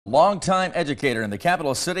Longtime educator in the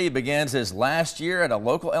capital city begins his last year at a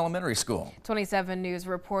local elementary school. 27 News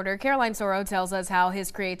reporter Caroline Soro tells us how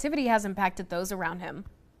his creativity has impacted those around him.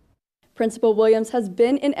 Principal Williams has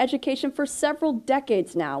been in education for several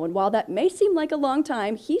decades now, and while that may seem like a long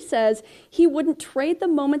time, he says he wouldn't trade the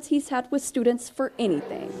moments he's had with students for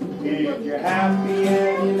anything. If you're happy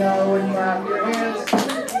and you know it, clap your hands.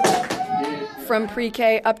 From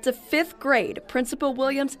pre-K up to 5th grade, Principal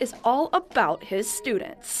Williams is all about his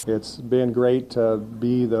students. It's been great to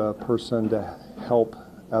be the person to help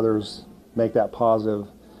others make that positive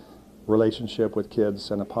relationship with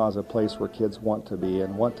kids and a positive place where kids want to be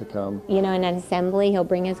and want to come. You know, in an assembly, he'll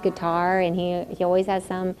bring his guitar and he always has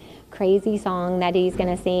some crazy song that he's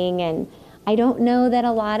going to sing, and I don't know that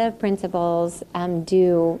a lot of principals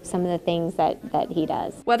do some of the things that he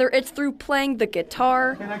does. Whether it's through playing the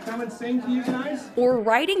guitar, Can I come and sing to you guys? or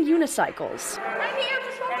riding unicycles,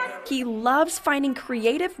 he loves finding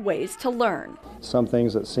creative ways to learn. Some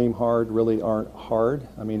things that seem hard really aren't hard.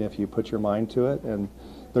 I mean, if you put your mind to it, and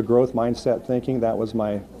the growth mindset thinking, that was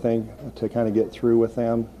my thing to kind of get through with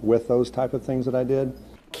them with those type of things that I did.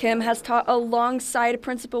 Kim has taught alongside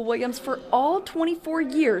Principal Williams for all 24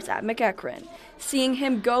 years at McEachron. Seeing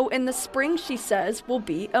him go in the spring, she says, will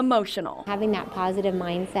be emotional. Having that positive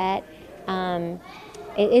mindset,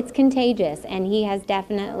 it's contagious, and he has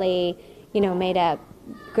definitely, made a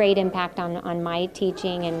great impact on my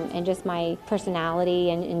teaching and just my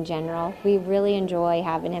personality in general. We really enjoy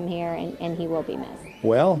having him here, and he will be missed.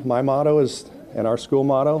 Well, my motto is, and our school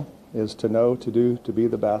motto is to know, to do, to be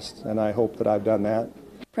the best, and I hope that I've done that.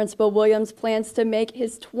 Principal Williams plans to make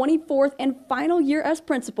his 24th and final year as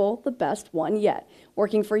principal the best one yet.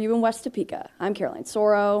 Working for you in West Topeka, I'm Caroline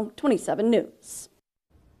Soro, 27 News.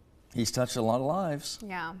 He's touched a lot of lives.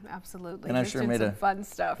 Yeah, absolutely. And I'm sure made some fun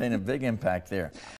stuff. Made a big impact there.